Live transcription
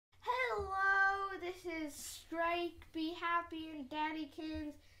is Strike, BeeHappi, and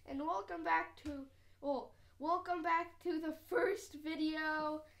Daddykins, and welcome back to the first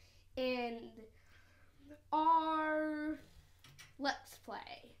video in our Let's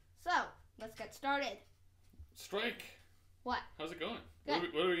Play. So let's get started. Strike. What? How's it going?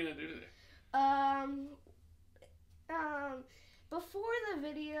 Good. What are we gonna do today? Before the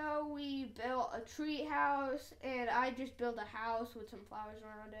video, we built a tree house, and I just built a house with some flowers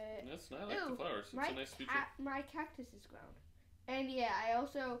around it. That's I like the flowers. It's a nice feature. My cactus is grown. And yeah, I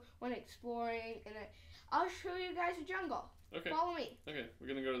also went exploring, and I'll show you guys a jungle. Okay. Follow me. Okay, we're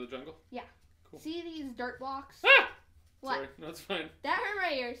gonna go to the jungle? Yeah. Cool. See these dirt blocks? Ah! What? Sorry, no, it's fine. That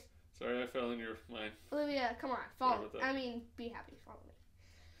hurt my ears. Sorry, I fell in your mind. Olivia, come on, follow me. I mean, BeeHappi, follow me.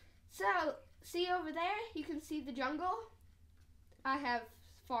 So, see over there? You can see the jungle. I have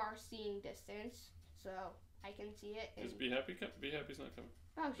far seeing distance, so I can see it. Is BeeHappi BeeHappi's not coming.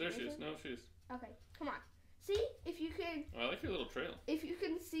 Oh, there she is. No, she is. Okay, come on. See if you can. Oh, I like your little trail. If you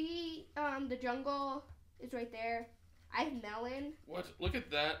can see, the jungle is right there. I have melon. What? Look at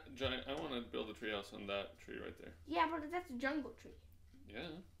that giant. I want to build a treehouse on that tree right there. Yeah, but that's a jungle tree.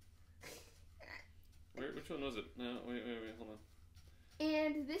 Yeah. Which one was it? No, wait, hold on.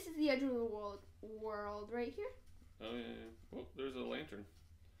 And this is the edge of the world right here. Oh, yeah. Oh, there's a lantern.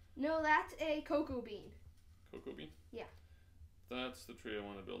 No, that's a cocoa bean. Cocoa bean? Yeah. That's the tree I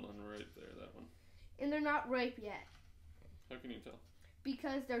want to build on right there, that one. And they're not ripe yet. How can you tell?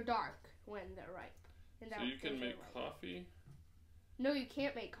 Because they're dark when they're ripe. And so you can make coffee? No, you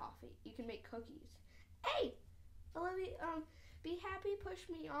can't make coffee. You can make cookies. Hey! Olivia, BeeHappi pushed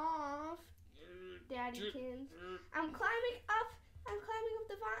me off. Daddykins. I'm climbing up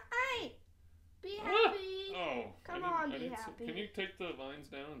the vine. Hey! BeeHappi! Oh! Come on, BeeHappi. Can you take the vines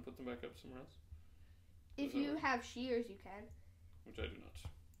down and put them back up somewhere else? If you have shears, you can. Which I do not.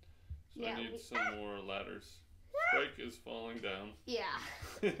 So yeah, I need some more ladders. Strike is falling down. Yeah.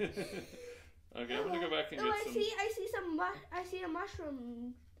 Okay, I'm gonna go back and get some. I see a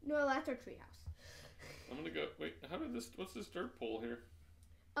mushroom. No, that's our treehouse. I'm gonna go. Wait, what's this dirt pole here?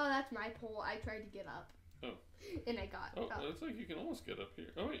 Oh, that's my pole. I tried to get up. Oh. And I got. Oh, it looks like you can almost get up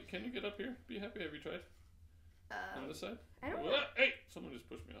here. Oh wait, can you get up here? BeeHappi, have you tried? On this side? I don't know. Hey, someone just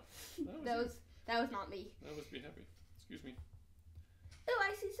pushed me off. That was not me. That was BeeHappi. Excuse me. Oh,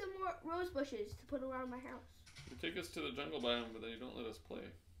 I see some more rose bushes to put around my house. You take us to the jungle biome, but then you don't let us play.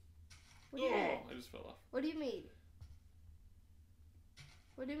 I just fell off. What do you mean?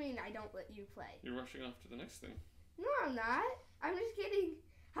 What do you mean I don't let you play? You're rushing off to the next thing. No, I'm not. I'm just kidding.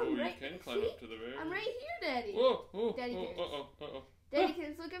 You can climb up to the very. I'm right here, Daddy. Whoa! Daddykins. Uh-oh.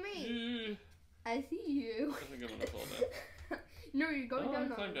 Daddykins, look at me. I see you. I think I'm gonna fall down. No, you're going down on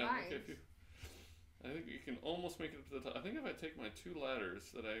the down. vines. Okay, I think you can almost make it up to the top. I think if I take my 2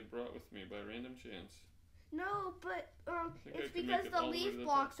 ladders that I brought with me by random chance. No, but it's because the leaf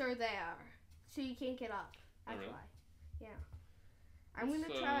blocks are there, so you can't get up. That's why. Yeah. I'm gonna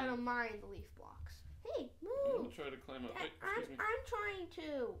try to mine the leaf blocks. Hey, move! I'm gonna try to climb up. Wait, excuse me. I'm trying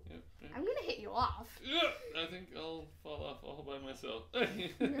to. Yeah. I'm gonna hit you off. Yeah, I think I'll fall off all by myself.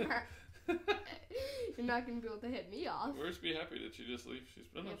 You're not gonna be able to hit me off. Where's BeeHappi? Did she just leave? She's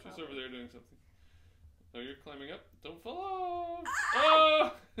over there doing something. Oh, you're climbing up? Don't fall off! Ah!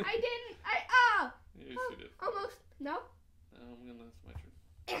 Oh! I didn't! Yes, you did. Almost. No? That's my turn.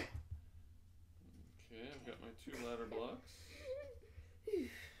 Okay, I've got my 2 ladder blocks.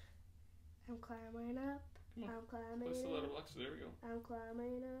 I'm climbing up. Come on. I'm climbing. Place the ladder blocks. There we go. I'm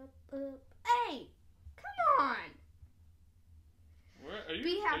climbing up. Hey! Come on! Where are you?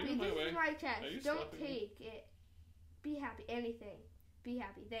 BeeHappi, this is my chest. Don't take me? it. BeeHappi, anything.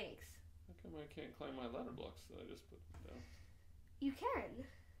 BeeHappi, thanks. How come I can't climb my ladder blocks that I just put down? You can.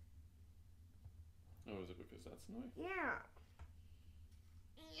 Oh, is it because that's annoying? Yeah.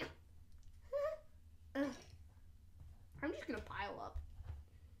 I'm just gonna pile up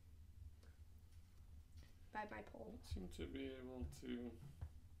by my pole. I don't seem to be able to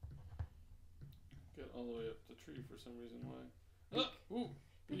get all the way up the tree for some reason. Why?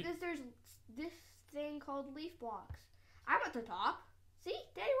 Because there's this thing called leaf blocks. I'm at the top. See,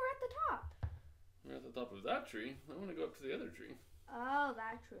 Daddy, we're at the top. We're at the top of that tree. I want to go up to the other tree. Oh,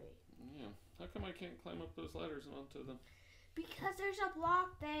 that tree. Yeah. How come I can't climb up those ladders and onto them? Because there's a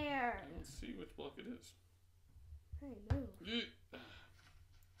block there. I don't see which block it is. Hey, move.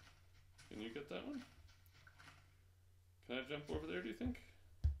 Can you get that one? Can I jump over there, do you think?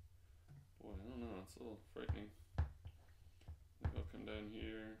 Boy, I don't know. It's a little frightening. Maybe I'll come down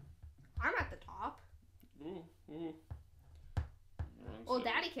here. I'm at the top. Ooh. Well,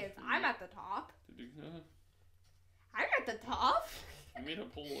 Daddykins, I'm at the top. Did you? I'm at the top. You made a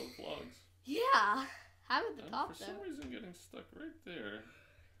pole of logs. Yeah. have at the I'm top for some though. reason getting stuck right there.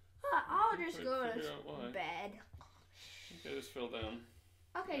 I'll Can't just quite go figure out why. to bed. I think I just fell down.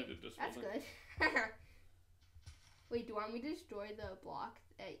 Okay, I did just that's fall down. good. Wait, do you want me to destroy the block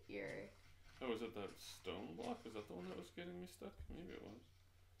at your... Oh, was it that stone block? Was that the one that was getting me stuck? Maybe it was.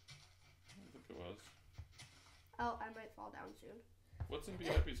 I don't think it was. Oh, I might fall down soon. What's in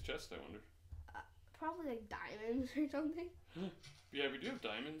BeeHappi's chest, I wonder? Probably like diamonds or something. BeeHappi, do you have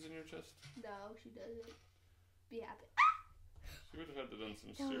diamonds in your chest? No, she doesn't. BeeHappi. She would have had to done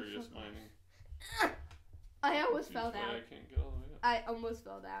some That was serious so mining. I almost Seems fell why down. I can't get all the way up. I almost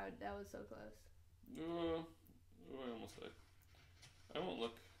fell down. That was so close. Oh, I almost died. I won't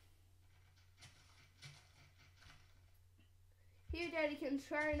look. Here, Daddykins,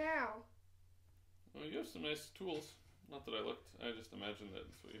 try now. Well, you have some nice tools. Not that I looked. I just imagined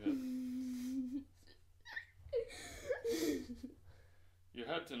that's what you had. You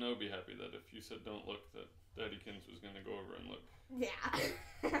had to know, BeeHappi, that if you said don't look, that Daddykins was going to go over and look. Yeah.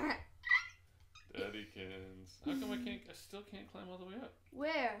 Daddykins. How come I still can't climb all the way up?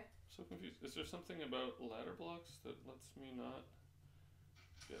 Where? I'm so confused. Is there something about ladder blocks that lets me not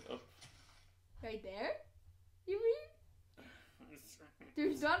get up? Right there? You mean?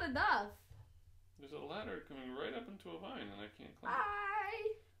 There's not enough. There's a ladder coming right up into a vine and I can't climb.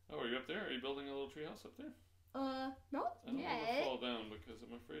 Bye. Oh, are you up there? Are you building a little treehouse up there? No. I don't want to fall down because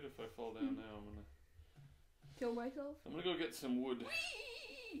I'm afraid if I fall down now, I'm gonna Kill myself? I'm gonna go get some wood.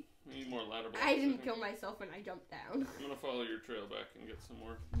 Whee! We need more ladder blocks. I didn't think. kill myself when I jumped down. I'm gonna follow your trail back and get some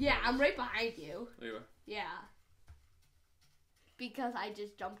more. Yeah, I'm right behind you. There you are. Yeah. Because I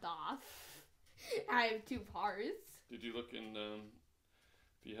just jumped off. I have 2 parts. Did you look in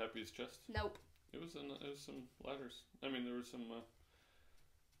BeeHappi's chest? Nope. It was some ladders. I mean, there was some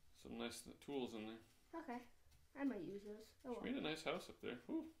nice tools in there. Okay. I might use those. Oh, She made a nice house up there.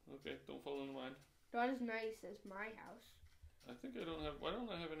 Ooh, okay, don't fall into mine. not as nice as my house. I think I don't have. Why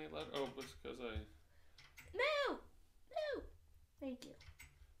don't I have any ladder? Oh, it's because No! No! Thank you.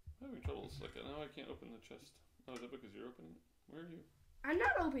 I'm having trouble. It's like now I can't open the chest. Oh, is that because you're opening it? Where are you? I'm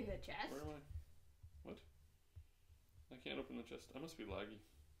not opening the chest. Where am I? What? I can't open the chest. I must be laggy.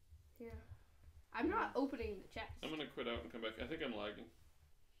 Yeah. I'm not opening the chest. I'm gonna quit out and come back. I think I'm lagging.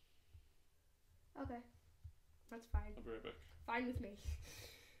 Okay. That's fine. I'll be right back. Fine with me.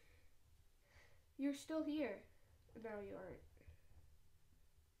 You're still here. No, you aren't.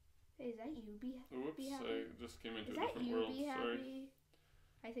 Hey, is that you, Oops, BeeHappi? I just came into Is a that different you, world. BeeHappi? Sorry.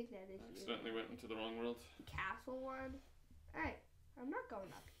 I think that is I you. accidentally went into the wrong world. Castle one. Hey, I'm not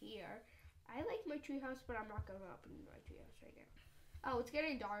going up here. I like my treehouse, but I'm not going up in my treehouse right now. Oh, it's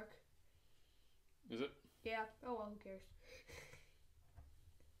getting dark. Is it? Yeah. Oh well, who cares?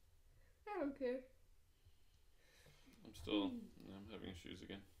 I don't care. I'm having issues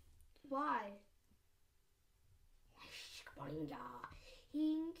again. Why? Whatever.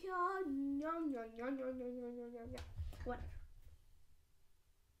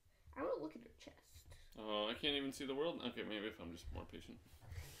 I want to look at her chest. Oh, I can't even see the world? Okay, maybe if I'm just more patient.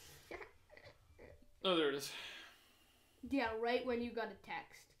 Oh, there it is. Yeah, right when you got a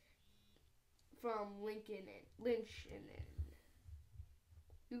text from Lynch in it.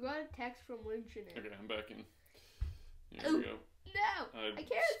 You got a text from Lynch in it. Okay, I'm back in. Here Oh, we go. no! I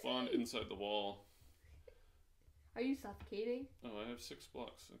can't spawned see. inside the wall. Are you suffocating? Oh, I have 6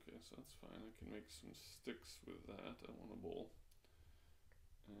 blocks. Okay, so that's fine. I can make some sticks with that. I want a bowl.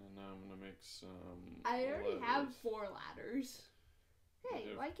 And now I'm going to make some I already ladders. have 4 ladders. Hey,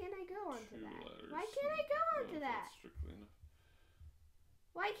 have why can't I go 2 onto that? ladders. Why can't I go I don't onto know if that? that's strictly enough.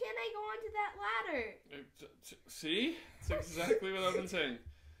 Why can't I go onto that ladder? See? That's exactly what I've been saying.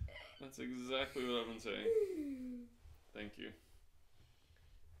 That's exactly what I've been saying. Thank you.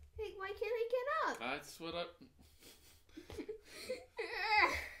 Hey, why can't I get up? That's what I...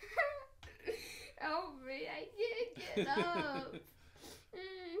 Help me, I can't get up.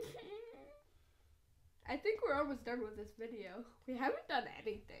 I think we're almost done with this video. We haven't done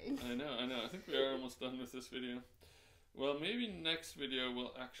anything. I know. I think we are almost done with this video. Well, maybe next video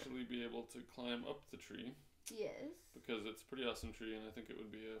we'll actually be able to climb up the tree. Yes. Because it's a pretty awesome tree, and I think it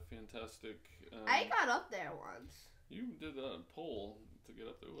would be a fantastic... I got up there once. You did a pole to get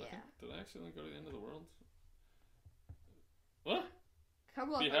up there. Yeah. Did I accidentally go to the end of the world? What?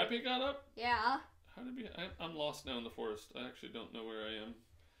 Come on. BeeHappi got up? Yeah. How did I'm lost now in the forest. I actually don't know where I am.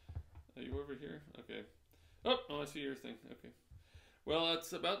 Are you over here? Okay. Oh, I see your thing. Okay. Well,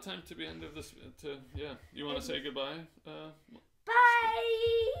 it's about time to be end of this. Yeah. You want to say goodbye? Bye.